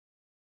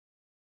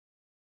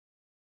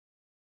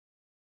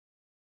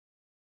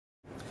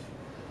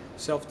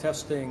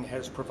Self-testing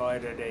has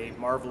provided a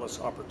marvelous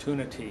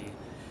opportunity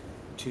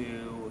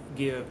to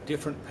give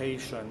different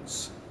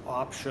patients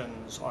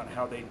options on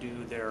how they do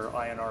their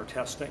INR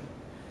testing.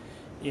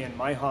 In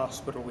my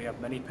hospital, we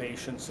have many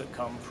patients that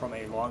come from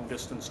a long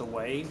distance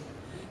away,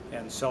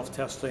 and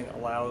self-testing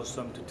allows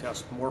them to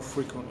test more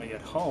frequently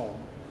at home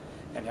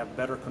and have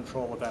better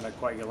control of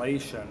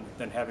anticoagulation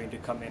than having to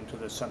come into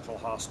the central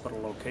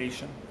hospital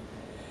location.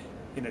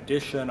 In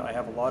addition, I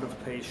have a lot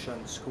of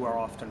patients who are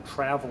often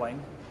traveling.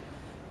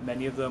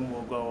 Many of them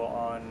will go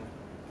on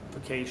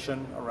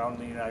vacation around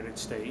the United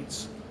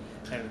States,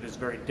 and it is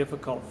very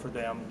difficult for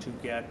them to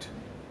get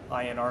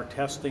INR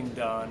testing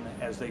done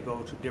as they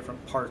go to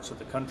different parts of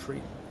the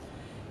country.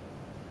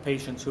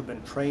 Patients who've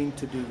been trained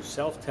to do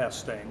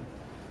self-testing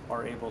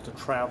are able to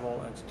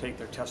travel and to take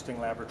their testing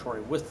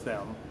laboratory with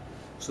them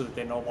so that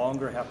they no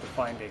longer have to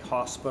find a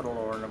hospital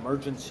or an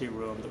emergency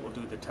room that will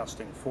do the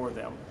testing for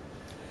them.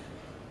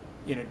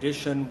 In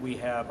addition, we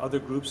have other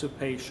groups of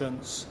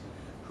patients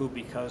who,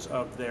 because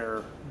of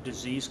their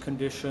disease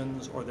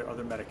conditions or their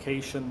other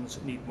medications,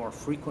 need more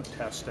frequent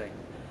testing.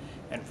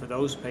 And for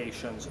those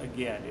patients,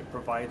 again, it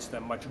provides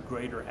them much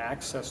greater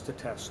access to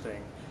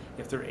testing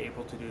if they're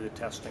able to do the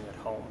testing at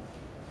home.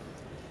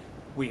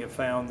 We have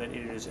found that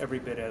it is every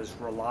bit as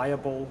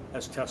reliable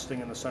as testing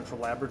in the central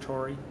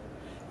laboratory,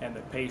 and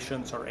that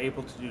patients are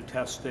able to do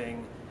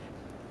testing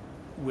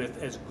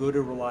with as good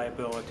a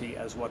reliability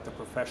as what the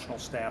professional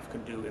staff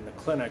can do in the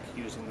clinic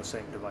using the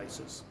same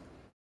devices.